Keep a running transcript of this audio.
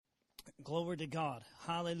Glory to God.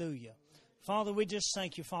 Hallelujah. Father, we just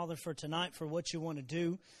thank you, Father, for tonight, for what you want to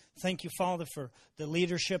do. Thank you, Father, for the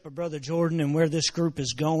leadership of Brother Jordan and where this group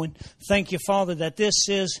is going. Thank you, Father, that this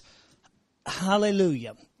is,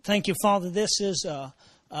 hallelujah. Thank you, Father, this is,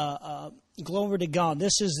 glory to God.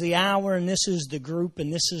 This is the hour and this is the group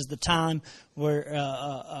and this is the time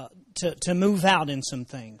where to move out in some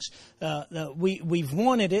things. We've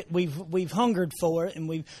wanted it, we've hungered for it,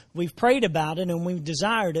 and we've prayed about it and we've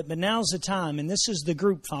desired it. But now's the time, and this is the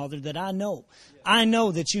group, Father, that I know. I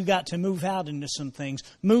know that you got to move out into some things.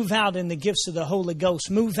 Move out in the gifts of the Holy Ghost.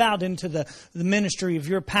 Move out into the ministry of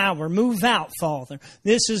your power. Move out, Father.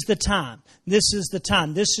 This is the time. This is the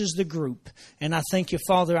time. This is the group. And I thank you,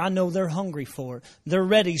 Father. I know they're hungry for it. They're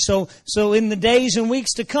ready. So in the days and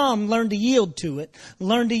weeks to come, learn to yield to it.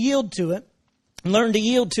 Learn to yield to it. Learn to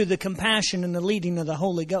yield to the compassion and the leading of the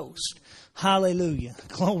Holy Ghost. Hallelujah.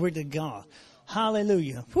 Glory to God.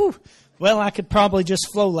 Hallelujah. Whew. Well, I could probably just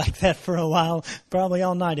flow like that for a while, probably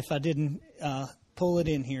all night if I didn't pull it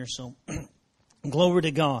in here. So, glory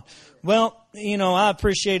to God. Well, I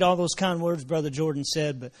appreciate all those kind words Brother Jordan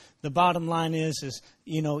said, but the bottom line is,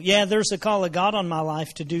 there's a call of God on my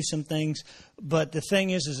life to do some things, but the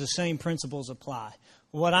thing is the same principles apply.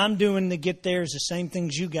 What I'm doing to get there is the same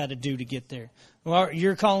things you got to do to get there. Well,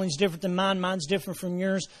 your calling's different than mine. Mine's different from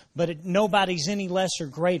yours. But nobody's any less or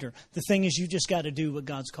greater. The thing is, you just got to do what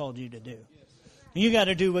God's called you to do. You got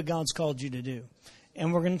to do what God's called you to do.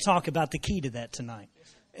 And we're going to talk about the key to that tonight.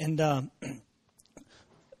 And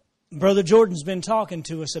Brother Jordan's been talking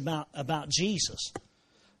to us about Jesus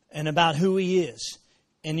and about who He is.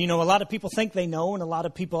 And, a lot of people think they know, and a lot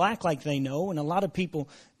of people act like they know, and a lot of people,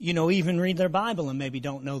 even read their Bible and maybe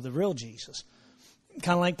don't know the real Jesus.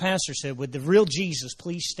 Kind of like Pastor said, with the real Jesus,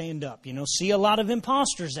 please stand up. See a lot of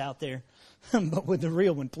imposters out there, but with the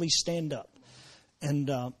real one, please stand up.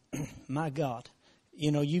 And my God,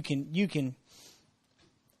 you can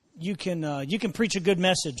preach a good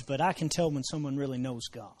message, but I can tell when someone really knows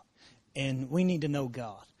God, and we need to know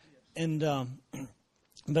God. And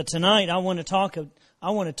but tonight, I want to talk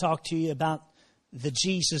to you about the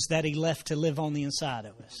Jesus that He left to live on the inside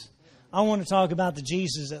of us. I want to talk about the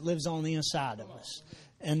Jesus that lives on the inside of us.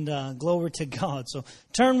 And glory to God. So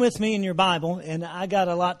turn with me in your Bible. And I got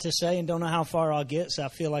a lot to say and don't know how far I'll get. So I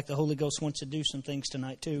feel like the Holy Ghost wants to do some things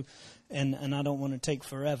tonight too. And I don't want to take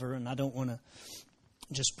forever. And I don't want to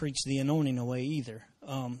just preach the anointing away either.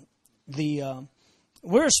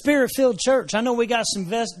 We're a Spirit-filled church. I know we got some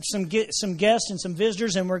guests and some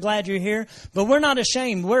visitors, and we're glad you're here. But we're not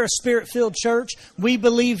ashamed. We're a Spirit-filled church. We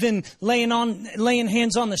believe in laying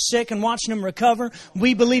hands on the sick and watching them recover.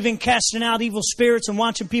 We believe in casting out evil spirits and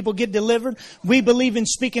watching people get delivered. We believe in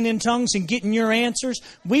speaking in tongues and getting your answers.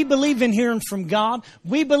 We believe in hearing from God.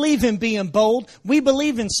 We believe in being bold. We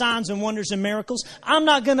believe in signs and wonders and miracles. I'm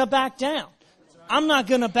not going to back down. I'm not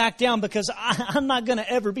going to back down because I'm not going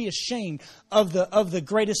to ever be ashamed of the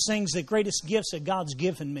greatest things, the greatest gifts that God's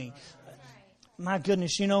given me. My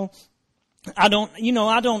goodness, I'm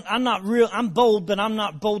bold, but I'm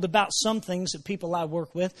not bold about some things that people I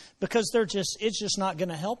work with because it's just not going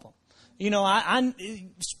to help them. I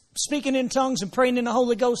speaking in tongues and praying in the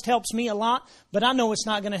Holy Ghost helps me a lot, but I know it's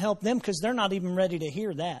not going to help them because they're not even ready to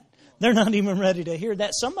hear that. They're not even ready to hear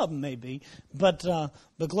that. Some of them may be, but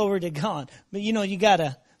glory to God. But you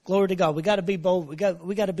gotta glory to God. We gotta be bold. We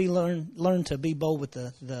gotta be learn to be bold with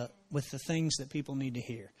the things that people need to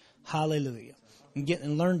hear. Hallelujah.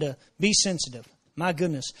 And learn to be sensitive. My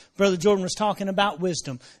goodness, Brother Jordan was talking about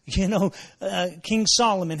wisdom. King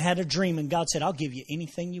Solomon had a dream, and God said, "I'll give you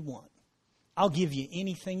anything you want. I'll give you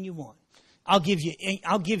anything you want. I'll give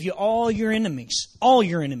you all your enemies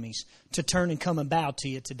to turn and come and bow to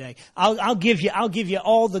you today. I'll give you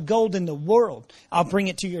all the gold in the world. I'll bring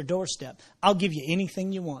it to your doorstep. I'll give you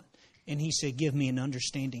anything you want." And He said, "Give me an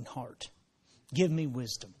understanding heart. Give me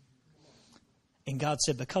wisdom." And God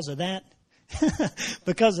said, because of that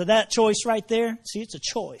choice right there, see, it's a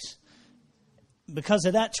choice. Because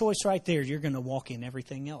of that choice right there, you're going to walk in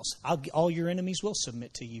everything else. All your enemies will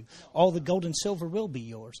submit to you. All the gold and silver will be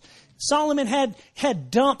yours. Solomon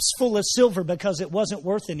had dumps full of silver because it wasn't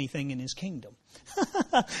worth anything in his kingdom.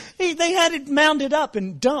 They had it mounded up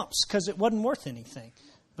in dumps because it wasn't worth anything.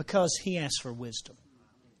 Because he asked for wisdom.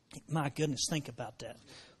 My goodness, think about that.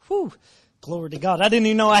 Whew, glory to God. I didn't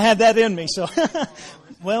even know I had that in me. So,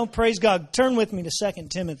 well, praise God. Turn with me to 2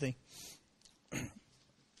 Timothy.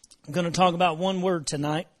 I'm going to talk about one word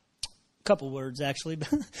tonight. A couple words, actually.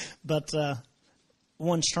 But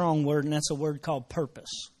one strong word, and that's a word called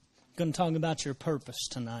purpose. I'm going to talk about your purpose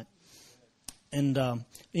tonight. And,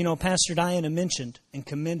 Pastor Diana mentioned and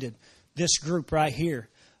commended this group right here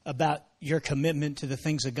about your commitment to the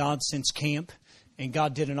things of God since camp, and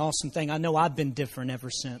God did an awesome thing. I know I've been different ever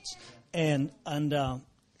since, and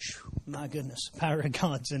my goodness, power of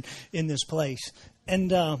God's in this place, and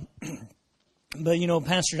but you know,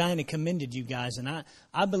 Pastor Diana commended you guys, and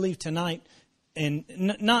I believe tonight. And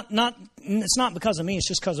it's not because of me, it's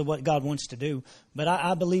just because of what God wants to do. But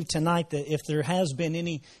I believe tonight that if there has been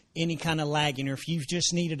any kind of lagging, or if you've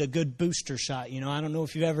just needed a good booster shot, you know, I don't know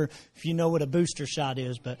if you know what a booster shot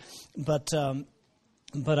is, but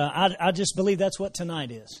I just believe that's what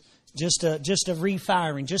tonight is. Just a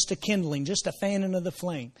refiring, just a kindling, just a fanning of the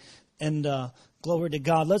flame. And glory to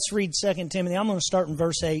God. Let's read 2 Timothy. I'm going to start in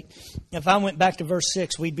verse 8. If I went back to verse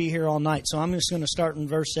 6, we'd be here all night. So I'm just going to start in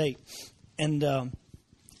verse 8. And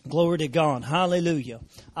glory to God. Hallelujah.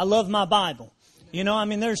 I love my Bible. You know, I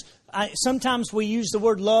mean, sometimes we use the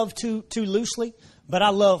word love too loosely, but I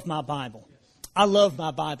love my Bible. I love my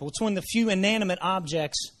Bible. It's one of the few inanimate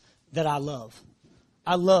objects that I love.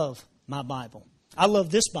 I love my Bible. I love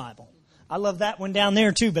this Bible. I love that one down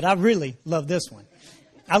there too, but I really love this one.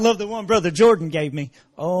 I love the one Brother Jordan gave me.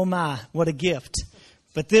 Oh my, what a gift.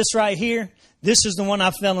 But this right here, this is the one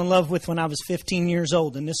I fell in love with when I was 15 years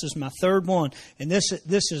old, and this is my third one. And this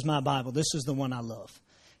is my Bible. This is the one I love.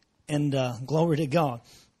 And glory to God.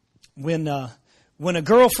 When a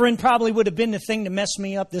girlfriend probably would have been the thing to mess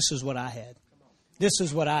me up, this is what I had. This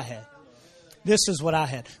is what I had. This is what I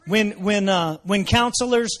had. When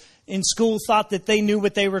counselors in school thought that they knew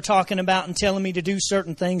what they were talking about and telling me to do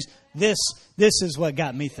certain things, this is what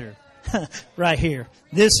got me through. Right here.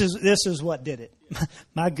 This is what did it.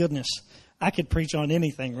 My goodness. I could preach on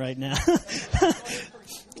anything right now.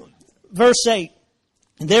 Verse 8,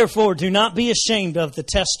 therefore do not be ashamed of the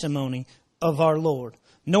testimony of our Lord,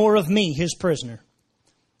 nor of me, his prisoner.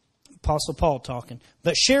 Apostle Paul talking.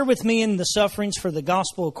 But share with me in the sufferings for the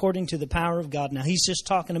gospel according to the power of God. Now, he's just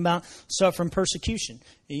talking about suffering persecution.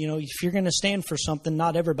 You know, if you're going to stand for something,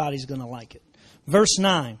 not everybody's going to like it. Verse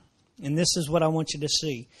 9, and this is what I want you to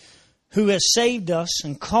see. Who has saved us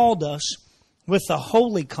and called us with a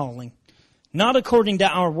holy calling, not according to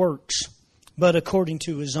our works, but according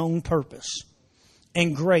to his own purpose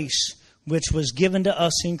and grace, which was given to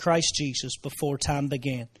us in Christ Jesus before time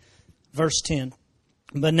began. Verse 10.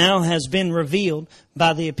 But now has been revealed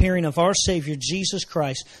by the appearing of our Savior Jesus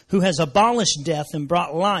Christ, who has abolished death and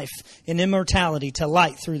brought life and immortality to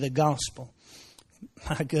light through the gospel.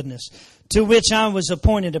 My goodness. To which I was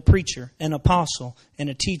appointed a preacher, an apostle, and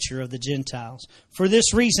a teacher of the Gentiles. For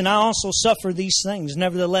this reason I also suffer these things.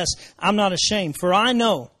 Nevertheless, I'm not ashamed, for I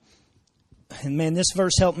know, and man, this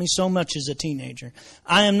verse helped me so much as a teenager.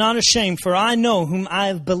 I am not ashamed, for I know whom I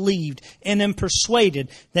have believed, and am persuaded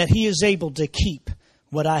that he is able to keep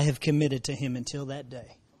what I have committed to him until that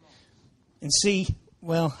day. And see,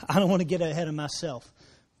 well, I don't want to get ahead of myself,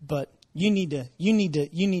 but you need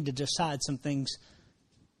to decide some things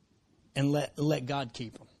and let God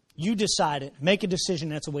keep them. You decide it, make a decision.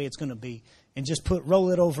 That's the way it's going to be, and just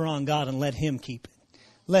roll it over on God and let Him keep it.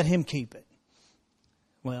 Let Him keep it.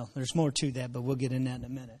 Well, there's more to that, but we'll get in that in a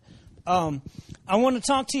minute. I want to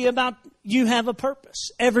talk to you about you have a purpose.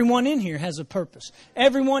 Everyone in here has a purpose.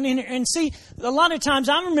 Everyone in here. And see, a lot of times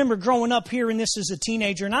I remember growing up hearing this as a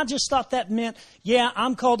teenager, and I just thought that meant, yeah,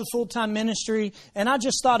 I'm called to full-time ministry. And I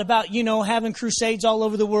just thought about, having crusades all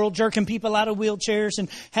over the world, jerking people out of wheelchairs and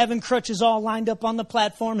having crutches all lined up on the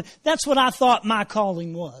platform. That's what I thought my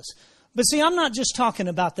calling was. But see, I'm not just talking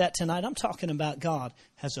about that tonight. I'm talking about God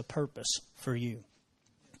has a purpose for you.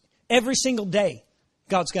 Every single day,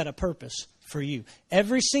 God's got a purpose for you.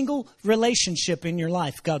 Every single relationship in your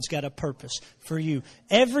life, God's got a purpose for you.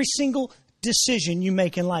 Every single decision you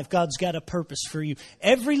make in life, God's got a purpose for you.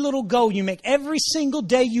 Every little goal you make, every single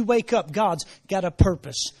day you wake up, God's got a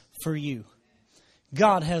purpose for you.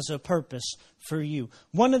 God has a purpose for you.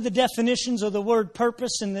 One of the definitions of the word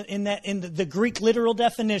purpose in the Greek literal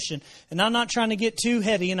definition, and I'm not trying to get too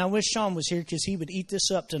heady, and I wish Sean was here because he would eat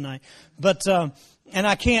this up tonight. But and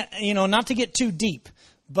I can't, not to get too deep,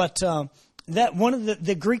 but that one of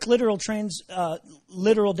the Greek literal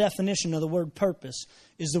definition of the word purpose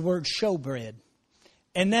is the word showbread.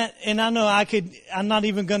 And I know I'm not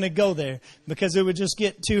even going to go there because it would just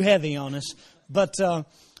get too heavy on us. But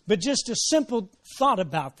just a simple thought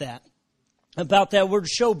about that word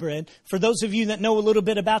showbread. For those of you that know a little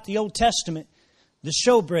bit about the Old Testament, the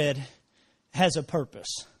showbread has a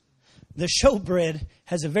purpose. The showbread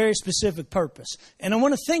has a very specific purpose. And I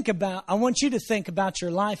want you to think about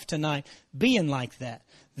your life tonight being like that.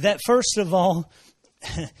 That first of all,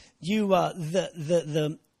 the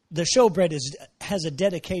showbread has a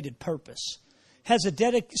dedicated purpose.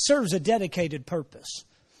 Serves a dedicated purpose.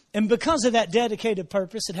 And because of that dedicated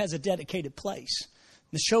purpose, it has a dedicated place.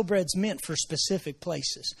 The showbread's meant for specific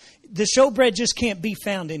places. The showbread just can't be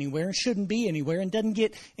found anywhere and shouldn't be anywhere and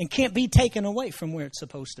can't be taken away from where it's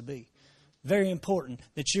supposed to be. Very important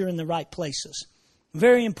that you're in the right places.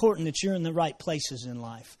 Very important that you're in the right places in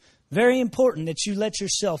life. Very important that you let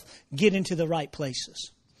yourself get into the right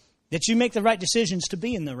places. That you make the right decisions to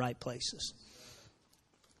be in the right places.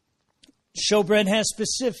 Showbread has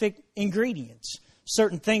specific ingredients.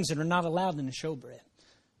 Certain things that are not allowed in the showbread.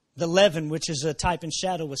 The leaven, which is a type and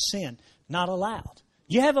shadow of sin, not allowed.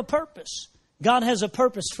 You have a purpose. God has a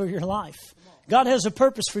purpose for your life. God has a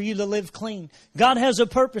purpose for you to live clean. God has a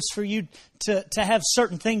purpose for you to have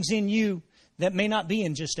certain things in you that may not be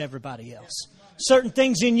in just everybody else. Certain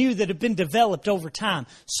things in you that have been developed over time.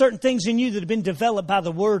 Certain things in you that have been developed by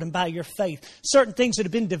the Word and by your faith. Certain things that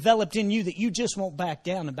have been developed in you that you just won't back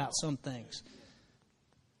down about some things.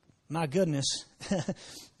 My goodness.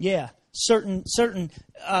 Yeah. Only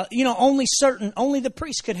the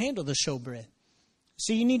priest could handle the showbread.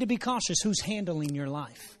 So you need to be cautious who's handling your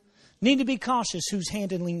life. Need to be cautious who's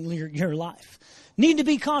handling your life. Need to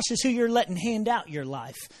be cautious who you're letting hand out your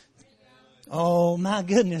life. Oh, my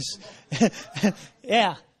goodness.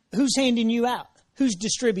 Yeah. Who's handing you out? Who's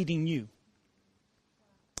distributing you?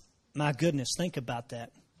 My goodness, think about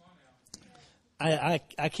that. I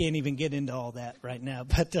can't even get into all that right now.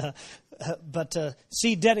 But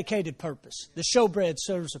see, dedicated purpose. The showbread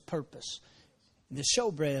serves a purpose. The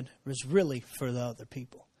showbread was really for the other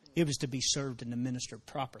people. It was to be served and to minister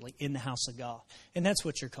properly in the house of God. And that's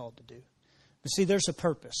what you're called to do. But see, there's a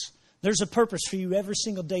purpose. There's a purpose for you every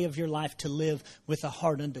single day of your life to live with a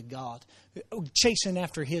heart unto God. Chasing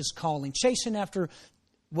after His calling. Chasing after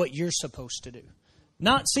what you're supposed to do.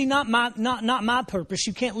 Not my purpose.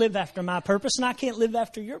 You can't live after my purpose, and I can't live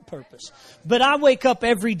after your purpose. But I wake up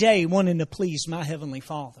every day wanting to please my Heavenly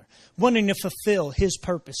Father. Wanting to fulfill His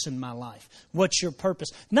purpose in my life. What's your purpose?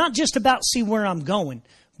 Not just about see where I'm going,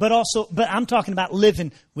 but I'm talking about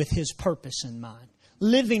living with His purpose in mind.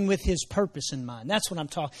 Living with His purpose in mind. That's what I'm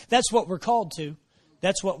talking. That's what we're called to.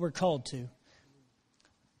 That's what we're called to.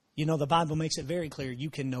 You know, the Bible makes it very clear you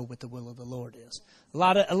can know what the will of the Lord is. A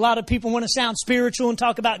lot of people want to sound spiritual and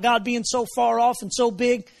talk about God being so far off and so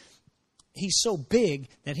big. He's so big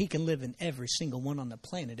that He can live in every single one on the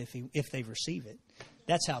planet if they receive it.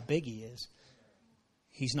 That's how big He is.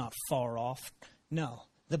 He's not far off. No.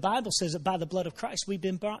 The Bible says that by the blood of Christ we've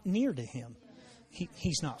been brought near to Him.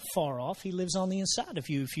 He's not far off. He lives on the inside of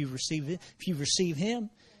you if you receive it. If you receive Him,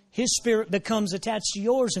 His Spirit becomes attached to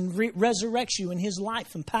yours and resurrects you in His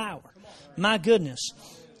life and power. My goodness.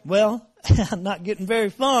 Well, I'm not getting very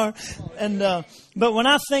far. But when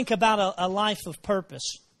I think about a life of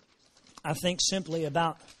purpose, I think simply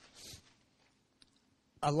about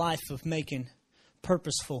a life of making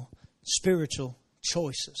purposeful spiritual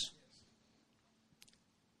choices.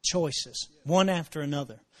 Choices, one after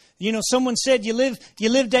another. You know, someone said you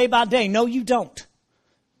live day by day. No, you don't.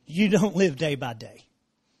 You don't live day by day.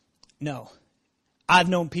 No. I've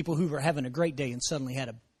known people who were having a great day and suddenly had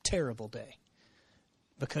a terrible day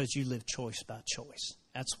because you live choice by choice.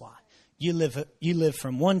 That's why. You live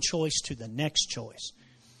from one choice to the next choice.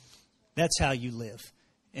 That's how you live.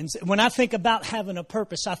 And when I think about having a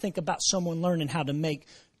purpose, I think about someone learning how to make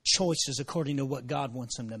choices according to what God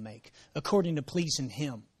wants them to make, according to pleasing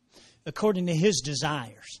Him, according to His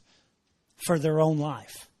desires for their own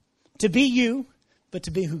life. To be you, but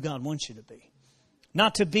to be who God wants you to be.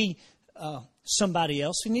 Not to be somebody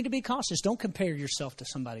else. You need to be cautious. Don't compare yourself to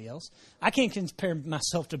somebody else. I can't compare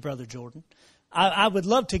myself to Brother Jordan. I would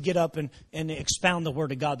love to get up and expound the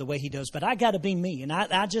Word of God the way he does, but I got to be me, and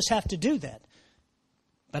I just have to do that.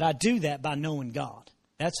 But I do that by knowing God.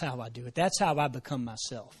 That's how I do it. That's how I become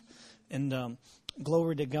myself. And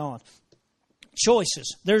glory to God.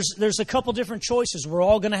 Choices. There's a couple different choices we're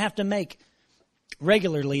all going to have to make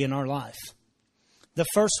regularly in our life. The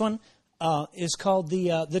first one is called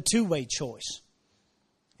the two-way choice.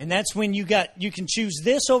 And that's when you can choose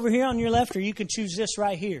this over here on your left, or you can choose this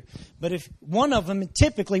right here. But if one of them,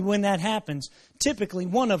 typically when that happens,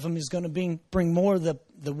 one of them is going to bring more of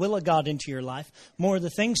the will of God into your life, more of the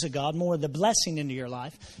things of God, more of the blessing into your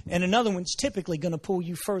life. And another one's typically going to pull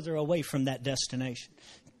you further away from that destination.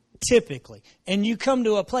 Typically. And you come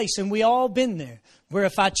to a place, and we all been there, where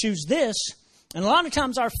if I choose this, and a lot of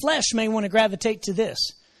times our flesh may want to gravitate to this,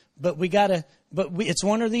 but it's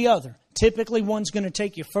one or the other. Typically, one's going to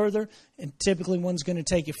take you further, and typically one's going to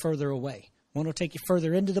take you further away. One will take you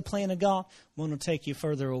further into the plan of God. One will take you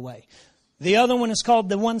further away. The other one is called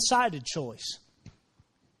the one-sided choice.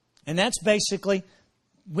 And that's basically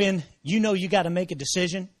when you know you got to make a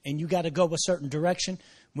decision and you got to go a certain direction,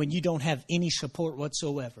 when you don't have any support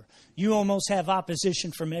whatsoever. You almost have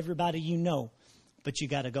opposition from everybody you know, but you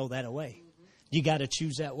got to go that way. You got to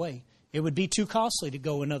choose that way. It would be too costly to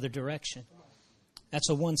go another direction. That's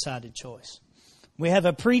a one-sided choice. We have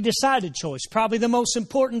a pre-decided choice. Probably the most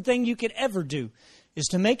important thing you could ever do is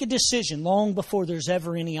to make a decision long before there's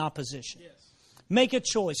ever any opposition. Yes. Make a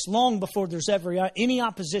choice long before there's ever any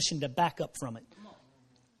opposition to back up from it.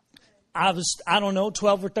 I was,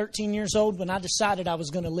 12 or 13 years old when I decided I was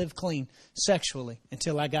going to live clean sexually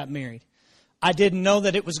until I got married. I didn't know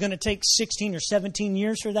that it was going to take 16 or 17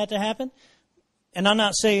 years for that to happen. And I'm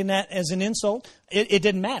not saying that as an insult. It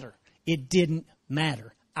didn't matter. It didn't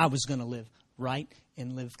matter. I was going to live right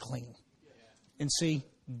and live clean. And see,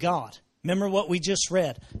 God, remember what we just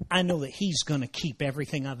read? I know that He's going to keep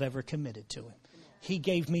everything I've ever committed to Him. He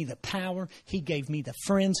gave me the power. He gave me the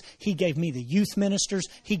friends. He gave me the youth ministers.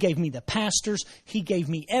 He gave me the pastors. He gave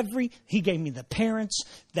me the parents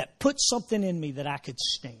that put something in me that I could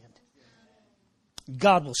stand.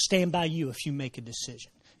 God will stand by you if you make a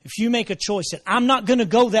decision. If you make a choice that I'm not going to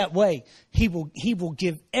go that way, He will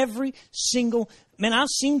give every single... Man, I've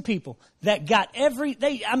seen people that got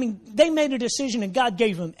they made a decision and God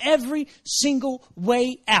gave them every single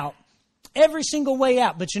way out. Every single way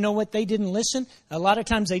out. But you know what? They didn't listen. A lot of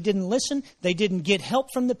times they didn't listen. They didn't get help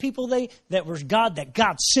from the people that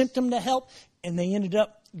God sent them to help. And they ended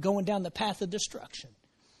up going down the path of destruction.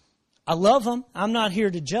 I love them. I'm not here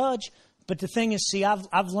to judge. But the thing is, see,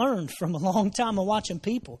 I've learned from a long time of watching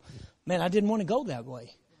people. Man, I didn't want to go that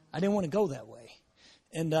way.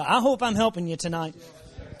 And I hope I'm helping you tonight.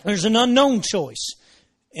 There's an unknown choice.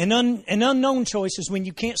 An unknown choice is when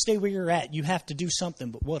you can't stay where you're at. You have to do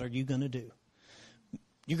something, but what are you going to do?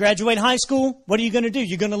 You graduate high school, what are you going to do?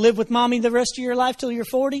 You're going to live with mommy the rest of your life till you're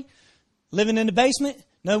 40? Living in the basement?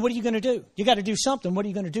 No, what are you going to do? You got to do something. What are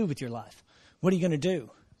you going to do with your life? What are you going to do?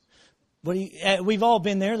 We've all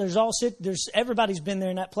been there. Everybody's been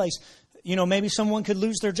there in that place. You know, maybe someone could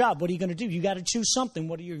lose their job. What are you going to do? You got to choose something.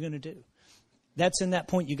 What are you going to do? That's in that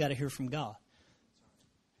point you got to hear from God.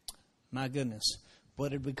 My goodness.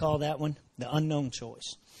 What did we call that one? The unknown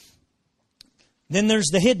choice. Then there's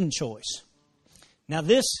the hidden choice. Now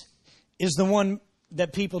this is the one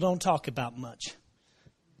that people don't talk about much.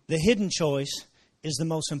 The hidden choice is the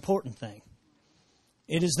most important thing.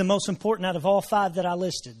 It is the most important out of all 5 that I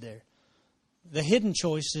listed there. The hidden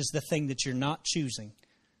choice is the thing that you're not choosing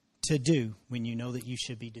to do when you know that you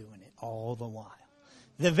should be doing it all the while.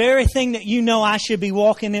 The very thing that you know I should be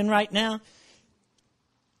walking in right now,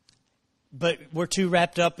 but we're too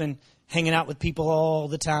wrapped up in hanging out with people all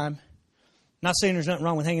the time. Not saying there's nothing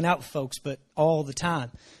wrong with hanging out with folks, but all the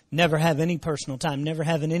time. Never have any personal time, never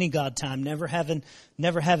having any God time, never having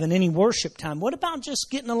any worship time. What about just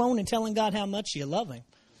getting alone and telling God how much you love Him?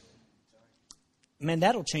 Man,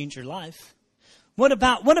 that'll change your life. What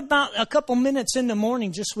about a couple minutes in the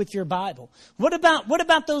morning just with your Bible? What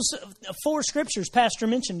about those 4 scriptures Pastor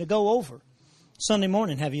mentioned to go over Sunday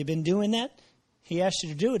morning? Have you been doing that? He asked you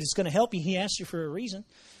to do it. It's going to help you. He asked you for a reason.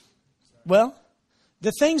 Well,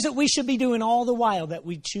 the things that we should be doing all the while that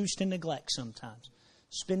we choose to neglect sometimes.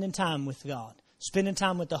 Spending time with God. Spending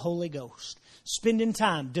time with the Holy Ghost. Spending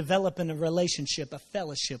time developing a relationship, a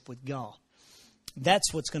fellowship with God.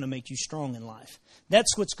 That's what's going to make you strong in life.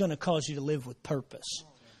 That's what's going to cause you to live with purpose.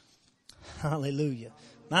 Hallelujah.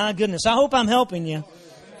 My goodness. I hope I'm helping you.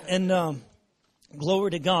 And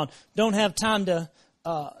glory to God. Don't have time to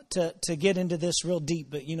get into this real deep,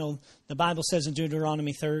 but you know, the Bible says in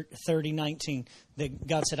Deuteronomy 30:19 that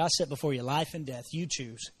God said, I set before you life and death. You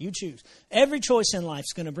choose. You choose. Every choice in life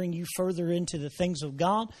is going to bring you further into the things of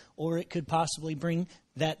God, or it could possibly bring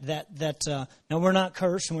that now we're not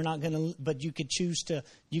cursed and we're not going to, but you could choose to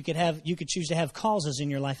have causes in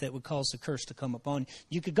your life that would cause the curse to come upon you.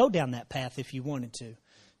 You could go down that path if you wanted to.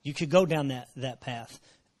 You could go down that path,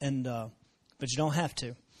 and but you don't have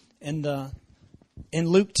to. And in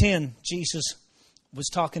Luke 10, Jesus was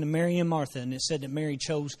talking to Mary and Martha, and it said that Mary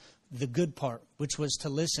chose the good part, which was to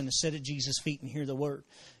listen and sit at Jesus' feet and hear the word.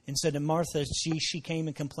 And said to Martha, she came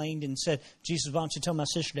and complained and said, Jesus, why don't you tell my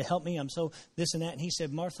sister to help me? I'm so this and that. And He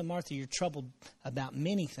said, Martha, Martha, you're troubled about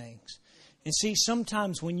many things. And see,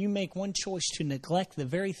 sometimes when you make one choice to neglect the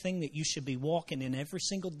very thing that you should be walking in every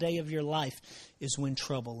single day of your life is when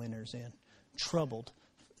trouble enters in. Troubled.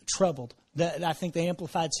 I think the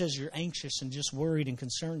Amplified says you're anxious and just worried and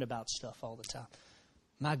concerned about stuff all the time.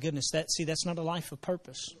 My goodness, that's not a life of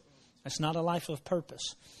purpose. That's not a life of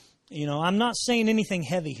purpose. You know, I'm not saying anything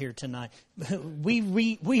heavy here tonight. We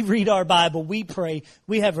read our Bible, we pray,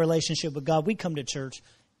 we have a relationship with God, we come to church.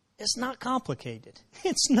 It's not complicated.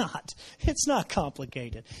 It's not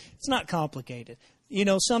complicated. It's not complicated.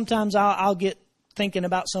 sometimes I'll get thinking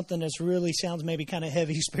about something that's really sounds maybe kind of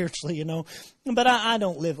heavy spiritually, But I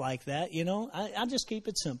don't live like that, I just keep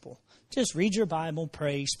it simple. Just read your Bible,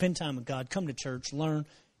 pray, spend time with God, come to church, learn.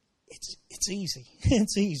 It's easy.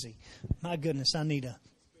 It's easy. My goodness,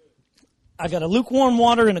 I got a lukewarm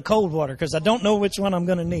water and a cold water because I don't know which one I'm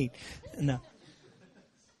going to need. No.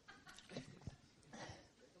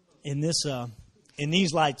 In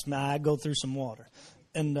these lights, I go through some water.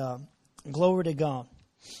 And glory to God.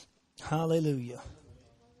 Hallelujah.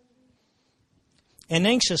 An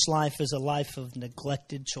anxious life is a life of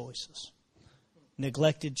neglected choices.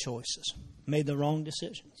 Neglected choices. Made the wrong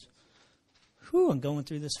decisions. I'm going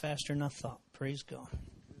through this faster than I thought. Praise God.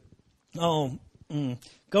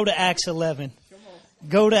 Go to Acts 11.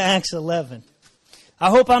 Go to Acts 11. I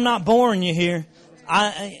hope I'm not boring you here.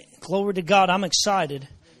 Glory to God. I'm excited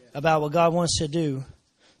about what God wants to do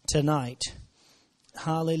tonight.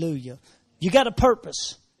 Hallelujah. You got a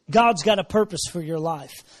purpose. God's got a purpose for your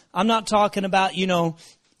life. I'm not talking about, the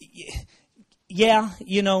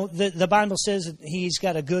Bible says that He's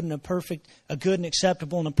got a good and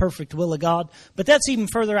acceptable and a perfect will of God. But that's even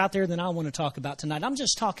further out there than I want to talk about tonight. I'm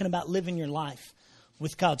just talking about living your life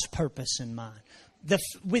with God's purpose in mind.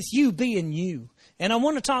 With you being you. And I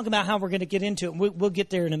want to talk about how we're going to get into it. We'll get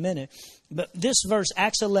there in a minute. But this verse,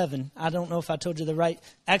 Acts 11, I don't know if I told you the right,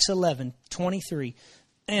 Acts 11, 23.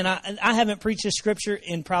 And I haven't preached this scripture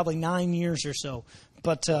in probably 9 years or so.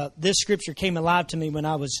 But this scripture came alive to me when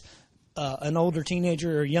I was an older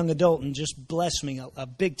teenager or young adult and just blessed me a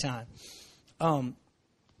big time.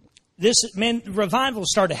 Revival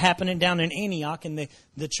started happening down in Antioch, and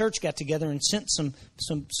the church got together and sent some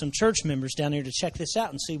church members down there to check this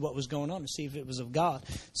out and see what was going on, to see if it was of God.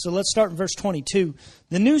 So let's start in verse 22.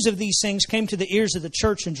 The news of these things came to the ears of the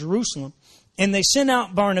church in Jerusalem, and they sent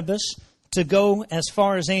out Barnabas to go as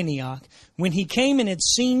far as Antioch. When he came and had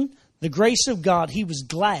seen the grace of God, he was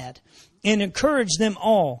glad and encouraged them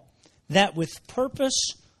all that with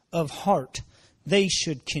purpose of heart they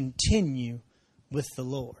should continue with the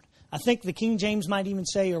Lord. I think the King James might even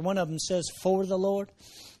say, or one of them says, for the Lord,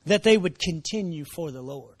 that they would continue for the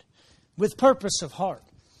Lord with purpose of heart.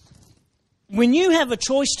 When you have a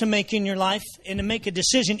choice to make in your life and to make a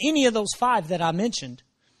decision, any of those 5 that I mentioned,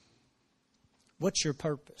 what's your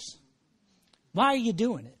purpose? Why are you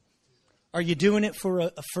doing it? Are you doing it for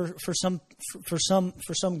some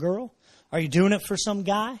girl? Are you doing it for some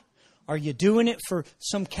guy? Are you doing it for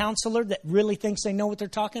some counselor that really thinks they know what they're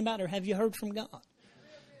talking about? Or have you heard from God?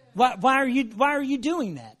 Why are you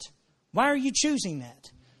doing that? Why are you choosing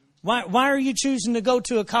that? Why are you choosing to go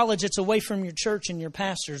to a college that's away from your church and your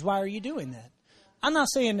pastors? Why are you doing that? I'm not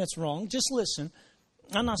saying that's wrong. Just listen.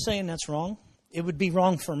 I'm not saying that's wrong. It would be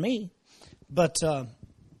wrong for me. But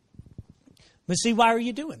see, why are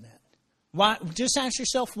you doing that? Why? Just ask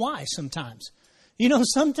yourself why sometimes.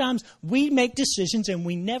 Sometimes we make decisions and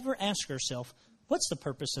we never ask ourselves, what's the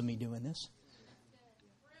purpose of me doing this?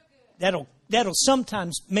 That'll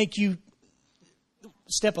sometimes make you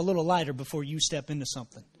step a little lighter before you step into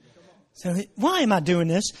something. So why am I doing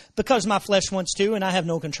this? Because my flesh wants to, and I have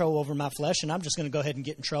no control over my flesh, and I'm just going to go ahead and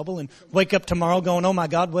get in trouble and wake up tomorrow going, oh my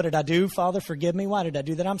God, what did I do? Father, forgive me. Why did I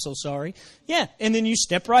do that? I'm so sorry. Yeah, and then you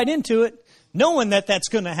step right into it, knowing that that's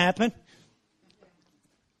going to happen.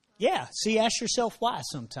 Yeah, see, ask yourself why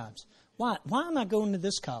sometimes. Why am I going to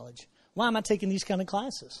this college? Why am I taking these kind of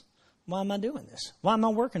classes? Why am I doing this? Why am I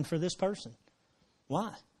working for this person?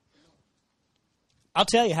 Why? I'll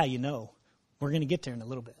tell you how you know. We're going to get there in a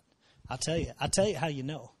little bit. I'll tell you how you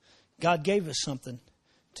know. God gave us something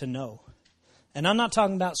to know. And I'm not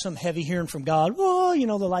talking about some heavy hearing from God. Oh,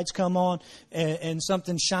 the lights come on and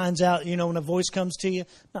something shines out, when a voice comes to you.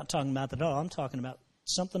 I'm not talking about that at all. I'm talking about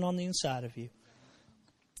something on the inside of you.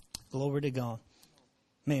 Glory to God.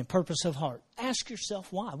 Man, purpose of heart. Ask yourself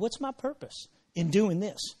why. What's my purpose in doing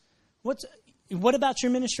this? What about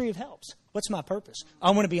your ministry of helps? What's my purpose?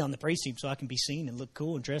 I want to be on the praise team so I can be seen and look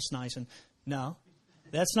cool and dress nice. And no,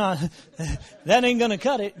 that's not. That ain't going to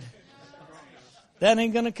cut it. That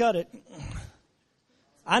ain't going to cut it.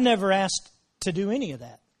 I never asked to do any of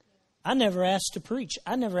that. I never asked to preach.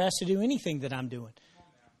 I never asked to do anything that I'm doing.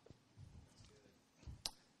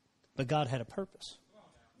 But God had a purpose.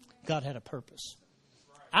 God had a purpose.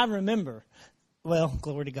 I remember, well,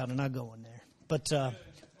 glory to God, I'm not going there. But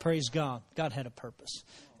praise God. God had a purpose.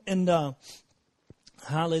 And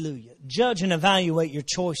hallelujah. Judge and evaluate your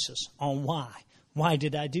choices on why. Why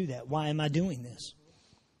did I do that? Why am I doing this?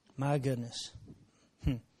 My goodness.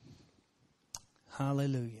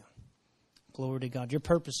 Hallelujah. Glory to God. Your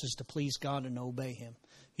purpose is to please God and obey Him.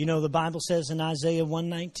 The Bible says in Isaiah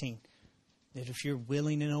 1:19, that if you're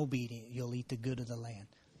willing and obedient, you'll eat the good of the land.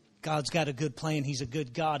 God's got a good plan. He's a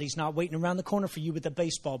good God. He's not waiting around the corner for you with a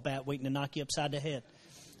baseball bat waiting to knock you upside the head.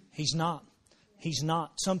 He's not. He's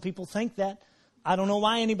not. Some people think that. I don't know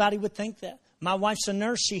why anybody would think that. My wife's a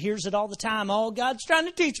nurse. She hears it all the time. Oh, God's trying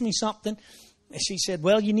to teach me something. And she said,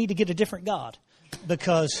 well, you need to get a different God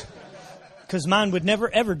because mine would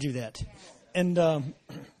never, ever do that. And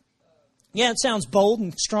yeah, it sounds bold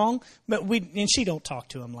and strong, but and she don't talk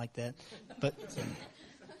to him like that. But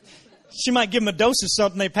she might give them a dose of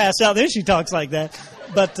something, they pass out, then she talks like that.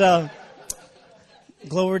 But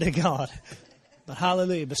glory to God. But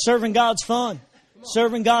hallelujah. But serving God's fun.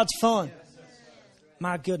 Serving God's fun.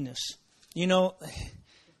 My goodness. You know,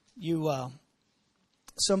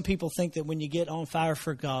 some people think that when you get on fire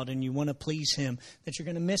for God and you want to please Him, that you're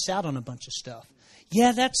going to miss out on a bunch of stuff.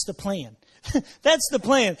 Yeah, that's the plan. That's the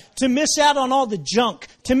plan. To miss out on all the junk.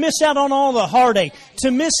 To miss out on all the heartache.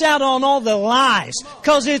 To miss out on all the lies.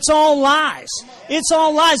 Because it's all lies. It's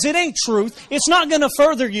all lies. It ain't truth. It's not going to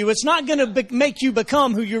further you. It's not going to make you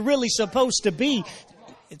become who you're really supposed to be.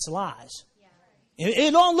 It's lies.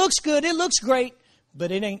 It all looks good. It looks great.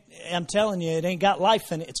 But it ain't, I'm telling you, it ain't got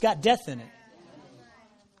life in it. It's got death in it.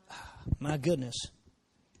 My goodness.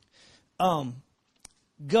 Well,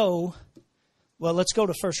 let's go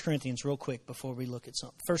to 1 Corinthians real quick before we look at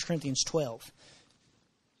something. 1 Corinthians 12.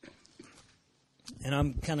 And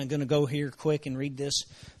I'm kind of going to go here quick and read this.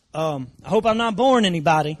 I hope I'm not boring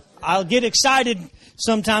anybody. I'll get excited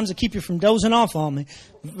sometimes to keep you from dozing off on me.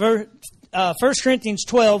 1 Corinthians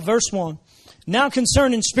 12, verse 1. Now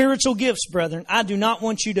concerning spiritual gifts, brethren, I do not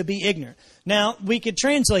want you to be ignorant. Now, we could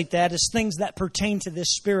translate that as things that pertain to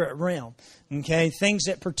this spirit realm. Okay, things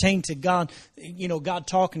that pertain to God, you know, God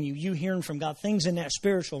talking to you, you hearing from God, things in that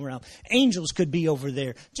spiritual realm. Angels could be over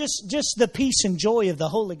there. Just the peace and joy of the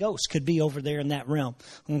Holy Ghost could be over there in that realm.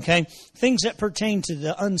 Okay, things that pertain to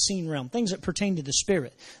the unseen realm, things that pertain to the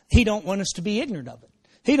spirit. He don't want us to be ignorant of it.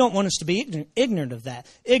 He don't want us to be ignorant of that.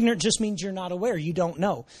 Ignorant just means you're not aware. You don't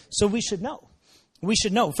know. So we should know. We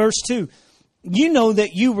should know. Verse 2, you know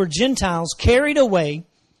that you were Gentiles carried away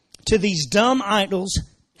to these dumb idols,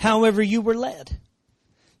 however you were led.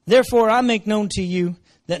 Therefore I make known to you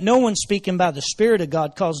that no one speaking by the Spirit of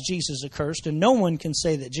God calls Jesus accursed, and no one can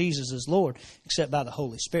say that Jesus is Lord except by the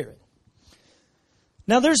Holy Spirit.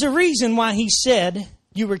 Now there's a reason why he said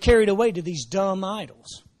you were carried away to these dumb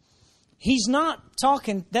idols. He's not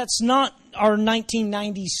talking, that's not our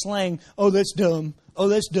 1990s slang, oh that's dumb, oh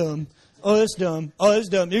that's dumb. Oh, that's dumb. Oh, that's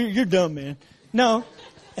dumb. You're dumb, man. No,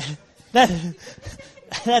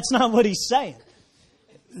 that's not what he's saying.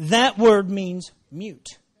 That word means mute.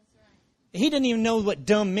 He didn't even know what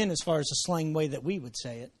dumb meant as far as the slang way that we would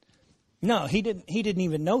say it. No, he didn't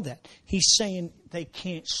even know that. He's saying they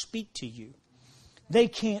can't speak to you. They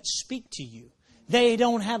can't speak to you. They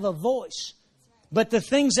don't have a voice. But the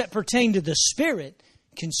things that pertain to the Spirit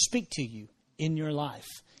can speak to you in your life.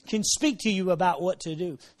 Can speak to you about what to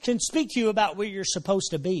do, can speak to you about where you're supposed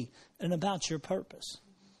to be and about your purpose.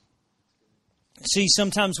 See,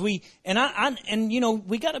 sometimes we you know,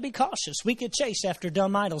 we got to be cautious. We could chase after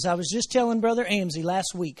dumb idols. I was just telling Brother Amsey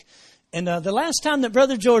last week, and the last time that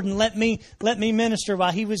Brother Jordan let me minister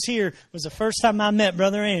while he was here was the first time I met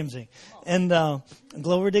Brother Amsey, and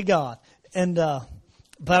glory to God. And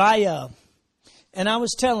but I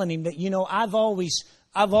was telling him that, you know, I've always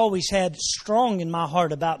had strong in my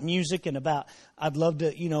heart about music and about, I'd love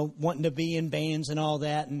to, you know, wanting to be in bands and all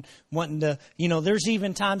that and wanting to, you know, there's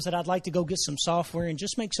even times that I'd like to go get some software and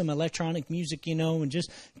just make some electronic music, you know, and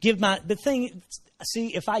just give the thing,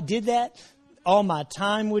 see, if I did that, all my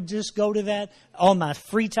time would just go to that. All my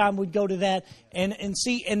free time would go to that. And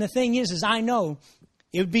see, and the thing is I know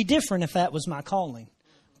it would be different if that was my calling,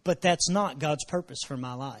 but that's not God's purpose for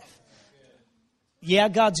my life. Yeah,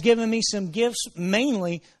 God's given me some gifts.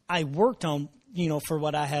 Mainly, I worked on, you know, for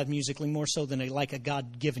what I have musically more so than like a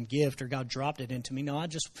God-given gift or God dropped it into me. No, I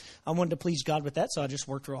wanted to please God with that, so I just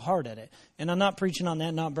worked real hard at it. And I'm not preaching on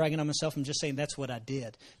that, not bragging on myself. I'm just saying that's what I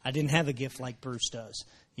did. I didn't have a gift like Bruce does,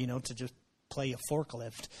 you know, to just play a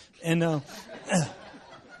forklift. And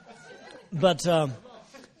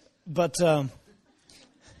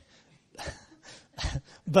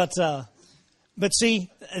But see,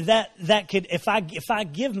 that could, if I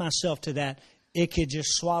give myself to that, it could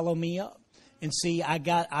just swallow me up. And see,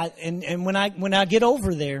 and when I get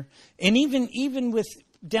over there, and even with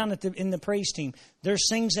down in the praise team, there's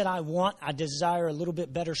things that I want. I desire a little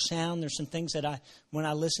bit better sound. There's some things that when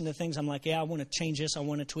I listen to things, I'm like, yeah, I want to change this. I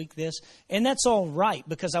want to tweak this. And that's all right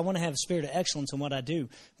because I want to have a spirit of excellence in what I do.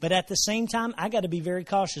 But at the same time, I got to be very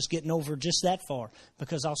cautious getting over just that far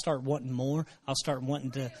because I'll start wanting more. I'll start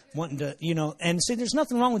wanting to, and see, there's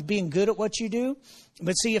nothing wrong with being good at what you do.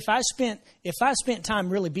 But see, if I spent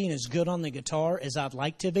time really being as good on the guitar as I'd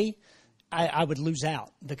like to be, I would lose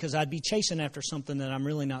out because I'd be chasing after something that I'm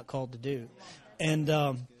really not called to do.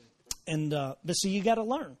 But see, you got to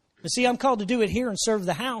learn. But see, I'm called to do it here and serve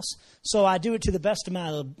the house, so I do it to the best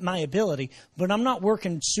of my ability. But I'm not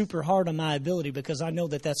working super hard on my ability because I know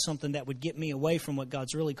that that's something that would get me away from what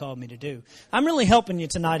God's really called me to do. I'm really helping you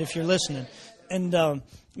tonight if you're listening.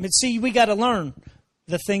 But see, we got to learn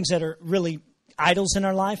the things that are really idols in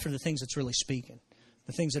our life or the things that's really speaking.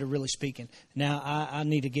 The things that are really speaking. Now, I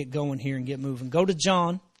need to get going here and get moving. Go to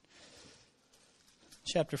John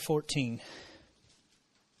chapter 14.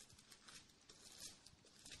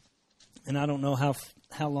 And I don't know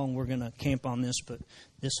how long we're going to camp on this, but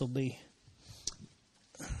this will be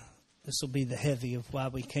the heavy of why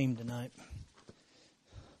we came tonight.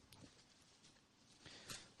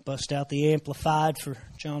 Bust out the Amplified for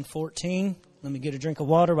John 14. Let me get a drink of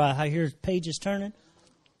water while I hear pages turning.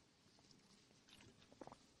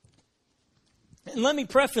 And let me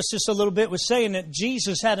preface this a little bit with saying that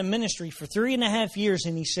Jesus had a ministry for 3.5 years,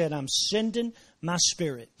 and he said, I'm sending my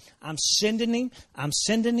Spirit. I'm sending him. I'm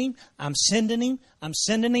sending him. I'm sending him. I'm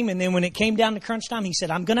sending him. And then when it came down to crunch time, he said,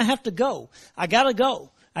 I'm going to have to go. I got to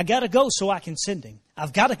go. I got to go so I can send him.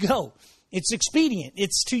 I've got to go. It's expedient.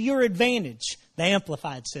 It's to your advantage, the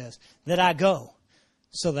Amplified says, that I go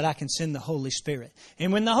so that I can send the Holy Spirit.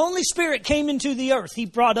 And when the Holy Spirit came into the earth, he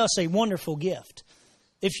brought us a wonderful gift.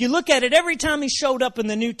 If you look at it, every time he showed up in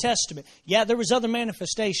the New Testament, yeah, there was other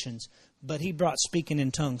manifestations, but he brought speaking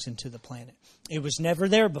in tongues into the planet. It was never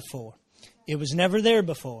there before. It was never there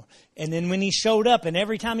before. And then when he showed up, and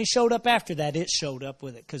every time he showed up after that, it showed up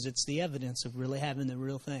with it because it's the evidence of really having the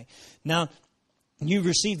real thing. Now, you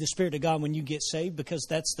receive the Spirit of God when you get saved because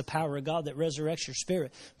that's the power of God that resurrects your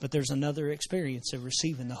spirit. But there's another experience of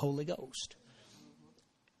receiving the Holy Ghost.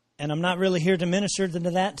 And I'm not really here to minister to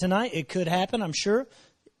that tonight. It could happen, I'm sure.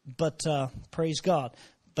 But praise God.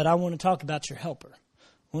 But I want to talk about your helper.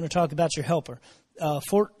 I want to talk about your helper.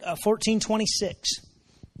 14:26.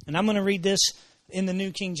 And I'm going to read this in the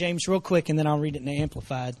New King James real quick, and then I'll read it in the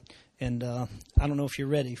Amplified. And I don't know if you're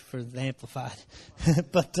ready for the Amplified.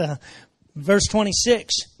 But verse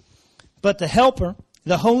 26. But the helper,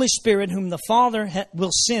 the Holy Spirit, whom the Father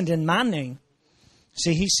will send in my name.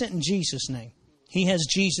 See, he sent in Jesus' name. He has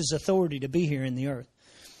Jesus' authority to be here in the earth.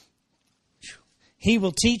 He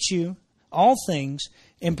will teach you all things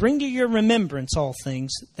and bring to your remembrance all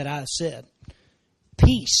things that I have said.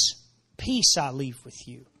 Peace I leave with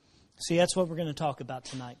you. See, that's what we're going to talk about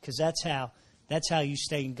tonight because that's how you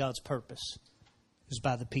stay in God's purpose is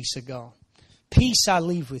by the peace of God. Peace I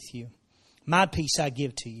leave with you. My peace I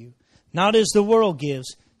give to you. Not as the world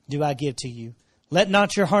gives do I give to you. Let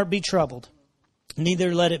not your heart be troubled,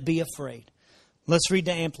 neither let it be afraid. Let's read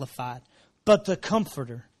the Amplified. But the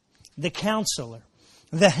Comforter, the Counselor,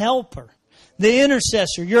 the Helper, the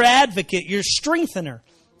Intercessor, your Advocate, your Strengthener,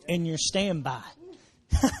 and your Standby.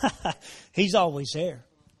 He's always there.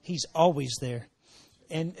 He's always there.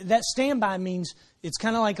 And that standby means it's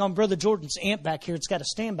kind of like on Brother Jordan's amp back here. It's got a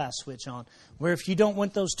standby switch on. Where if you don't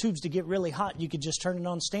want those tubes to get really hot, you could just turn it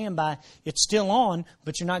on standby. It's still on,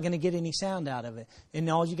 but you're not going to get any sound out of it. And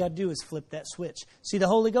all you got to do is flip that switch. See, the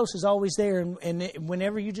Holy Ghost is always there. And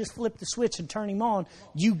whenever you just flip the switch and turn Him on,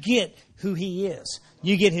 you get who He is.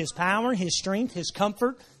 You get His power, His strength, His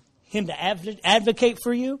comfort, Him to advocate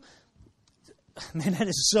for you. Man, that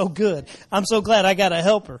is so good. I'm so glad I got a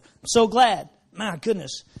helper. I'm so glad. My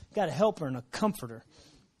goodness, got a helper and a comforter.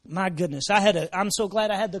 My goodness, I'm so glad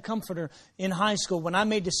I had the comforter in high school. When I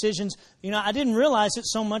made decisions, I didn't realize it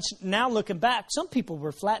so much now looking back. Some people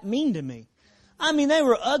were flat mean to me. I mean, they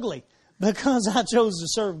were ugly because I chose to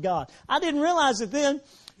serve God. I didn't realize it then.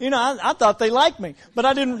 I thought they liked me. But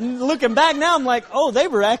I didn't, looking back now, I'm like, oh, they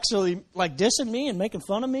were actually like dissing me and making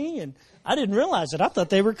fun of me. And I didn't realize it. I thought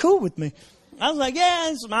they were cool with me. I was like, yeah,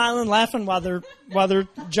 smiling, laughing while they're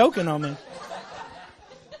joking on me.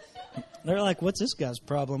 They're like, what's this guy's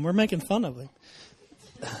problem? We're making fun of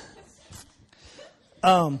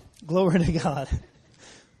him. Glory to God.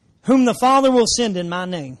 Whom the Father will send in my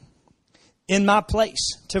name, in my place,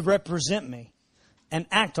 to represent me and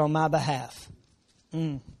act on my behalf.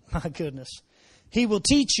 My goodness. He will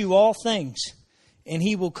teach you all things, and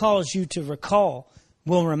He will cause you to recall,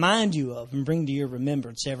 will remind you of, and bring to your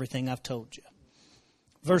remembrance everything I've told you.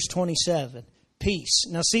 verse 27. Peace.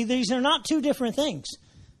 Now see, these are not two different things.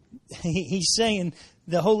 He's saying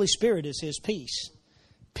the Holy Spirit is His peace.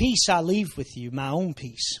 Peace I leave with you, my own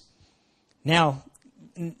peace. Now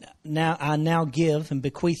I give and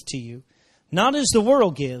bequeath to you. Not as the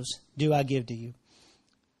world gives, do I give to you.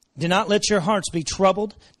 Do not let your hearts be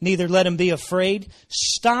troubled, neither let them be afraid.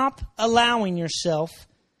 Stop allowing yourself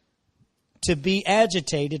to be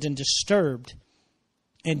agitated and disturbed.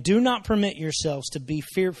 And do not permit yourselves to be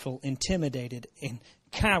fearful, intimidated, and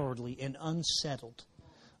cowardly, and unsettled.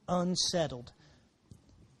 Unsettled.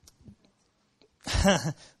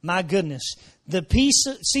 My goodness. The peace,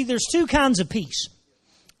 see, there's two kinds of peace.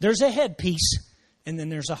 There's a head peace, and then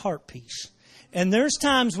there's a heart peace. And there's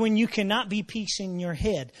times when you cannot be peace in your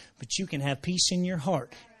head, but you can have peace in your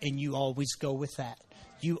heart, and you always go with that.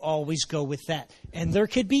 You always go with that. And there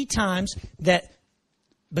could be times that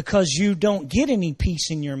because you don't get any peace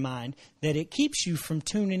in your mind, that it keeps you from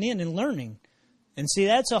tuning in and learning. And see,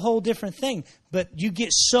 that's a whole different thing. But you get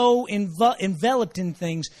so enveloped in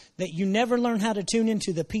things that you never learn how to tune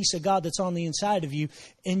into the peace of God that's on the inside of you.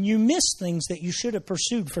 And you miss things that you should have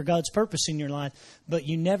pursued for God's purpose in your life, but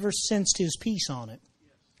you never sensed His peace on it.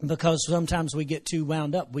 Because sometimes we get too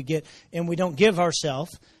wound up. We don't give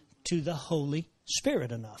ourselves to the Holy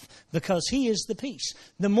Spirit enough, because He is the peace.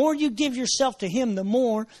 The more you give yourself to Him, the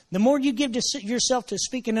more you give yourself to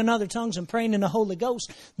speaking in other tongues and praying in the Holy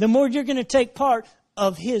Ghost, the more you're going to take part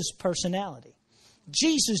of His personality.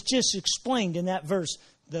 Jesus just explained in that verse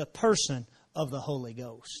the person of the Holy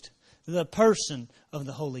Ghost. The person of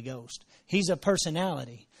the Holy Ghost. He's a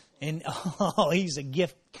personality. And He's a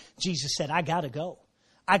gift. Jesus said, I gotta go.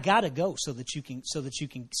 I gotta go so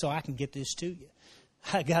I can get this to you.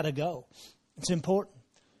 I gotta go. It's important.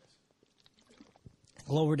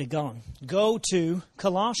 Glory to God. Go to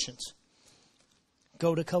Colossians.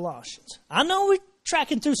 Go to Colossians. I know we're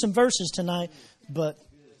tracking through some verses tonight, but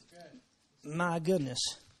my goodness.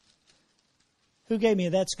 Who gave me a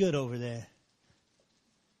that's good over there?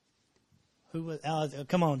 Who was?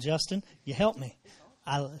 Come on, Justin. You helped me.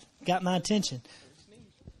 I got my attention.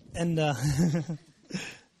 And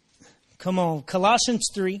come on. Colossians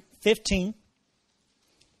 3:15.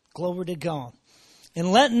 Glory to God.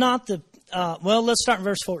 And let not let's start in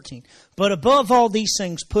verse 14. But above all these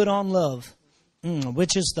things, put on love,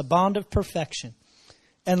 which is the bond of perfection.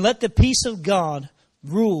 And let the peace of God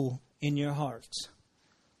rule in your hearts.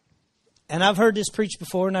 And I've heard this preached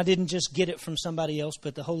before, and I didn't just get it from somebody else,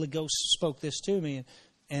 but the Holy Ghost spoke this to me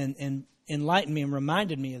and enlightened me and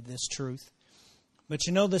reminded me of this truth. But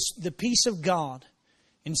you know, the peace of God.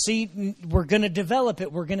 And see, we're going to develop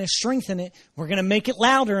it. We're going to strengthen it. We're going to make it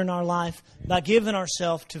louder in our life by giving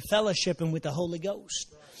ourselves to fellowshipping with the Holy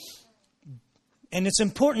Ghost. And it's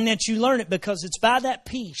important that you learn it, because it's by that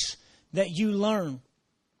peace that you learn.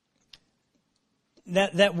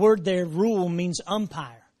 That word there, rule, means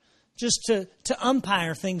umpire. Just to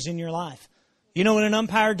umpire things in your life. You know what an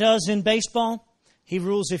umpire does in baseball? He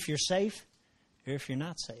rules if you're safe or if you're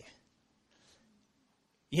not safe.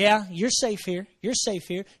 Yeah, you're safe here. You're safe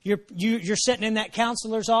here. You're sitting in that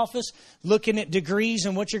counselor's office looking at degrees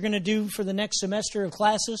and what you're going to do for the next semester of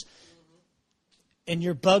classes. And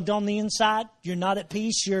you're bugged on the inside. You're not at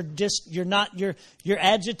peace. You're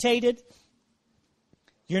agitated.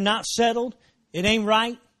 You're not settled. It ain't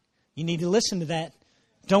right. You need to listen to that.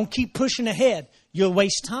 Don't keep pushing ahead. You'll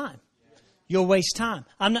waste time. You'll waste time.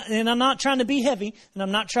 I'm not trying to be heavy, and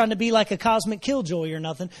I'm not trying to be like a cosmic killjoy or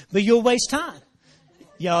nothing, but you'll waste time.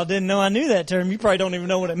 Y'all didn't know I knew that term. You probably don't even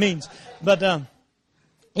know what it means. But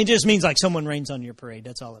it just means like someone rains on your parade.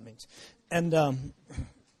 That's all it means. And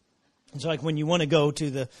it's like when you want to go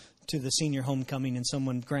to the senior homecoming and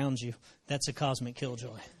someone grounds you. That's a cosmic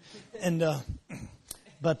killjoy. And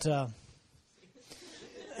but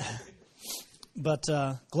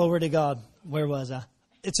glory to God. Where was I?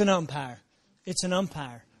 It's an umpire. It's an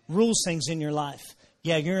umpire. Rules things in your life.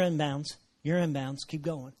 Yeah, you're in bounds. You're in bounds. Keep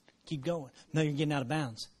going. Keep going. No, you're getting out of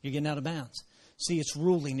bounds. You're getting out of bounds. See, it's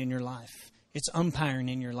ruling in your life. It's umpiring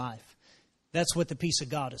in your life. That's what the peace of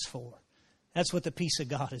God is for. That's what the peace of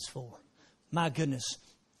God is for. My goodness.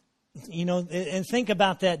 You know, and think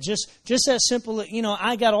about that. Just that simple, you know,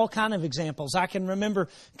 I got all kind of examples. I can remember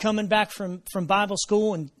coming back from Bible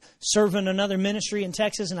school and serving another ministry in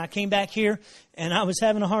Texas, and I came back here, and I was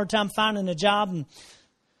having a hard time finding a job, and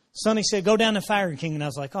Sonny said, go down to Fire King. And I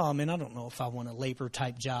was like, oh, man, I don't know if I want a labor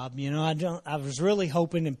type job. You know, I was really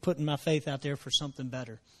hoping and putting my faith out there for something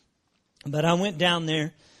better. But I went down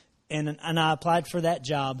there and I applied for that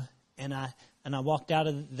job, and I walked out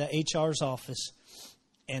of the HR's office,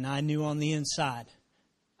 and I knew on the inside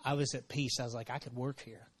I was at peace. I was like, I could work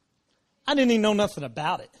here. I didn't even know nothing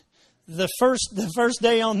about it. The first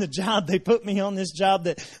day on the job, they put me on this job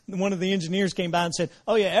that one of the engineers came by and said,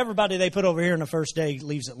 "Oh yeah, everybody they put over here on the first day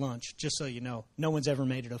leaves at lunch, just so you know. No one's ever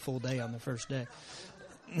made it a full day on the first day."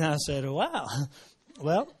 And I said, "Wow."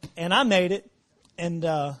 Well, and I made it, and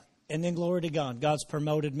then glory to God. God's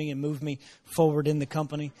promoted me and moved me forward in the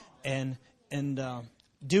company and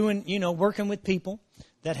doing, working with people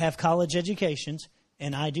that have college educations,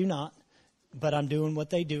 and I do not. But I'm doing what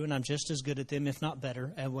they do, and I'm just as good at them, if not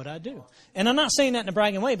better, at what I do. And I'm not saying that in a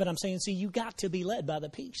bragging way, but I'm saying, see, you got to be led by the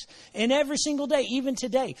peace. And every single day, even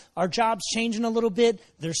today, our job's changing a little bit.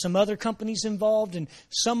 There's some other companies involved, and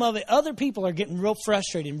some of it, other people are getting real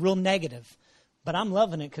frustrated and real negative. But I'm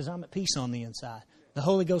loving it because I'm at peace on the inside. The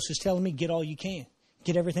Holy Ghost is telling me, get all you can.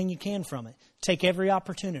 Get everything you can from it. Take every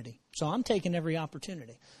opportunity. So I'm taking every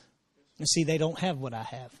opportunity. And see, they don't have what I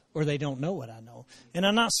have, or they don't know what I know. And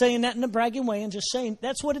I'm not saying that in a bragging way. I'm just saying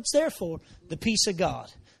that's what it's there for, the peace of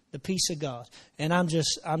God, the peace of God. And I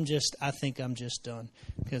think I'm just done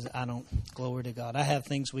because I don't, glory to God. I have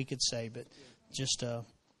things we could say, but just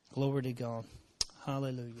glory to God.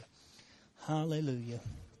 Hallelujah. Hallelujah.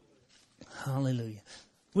 Hallelujah.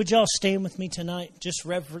 Would y'all stand with me tonight? Just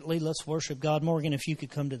reverently, let's worship God. Morgan, if you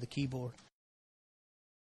could come to the keyboard.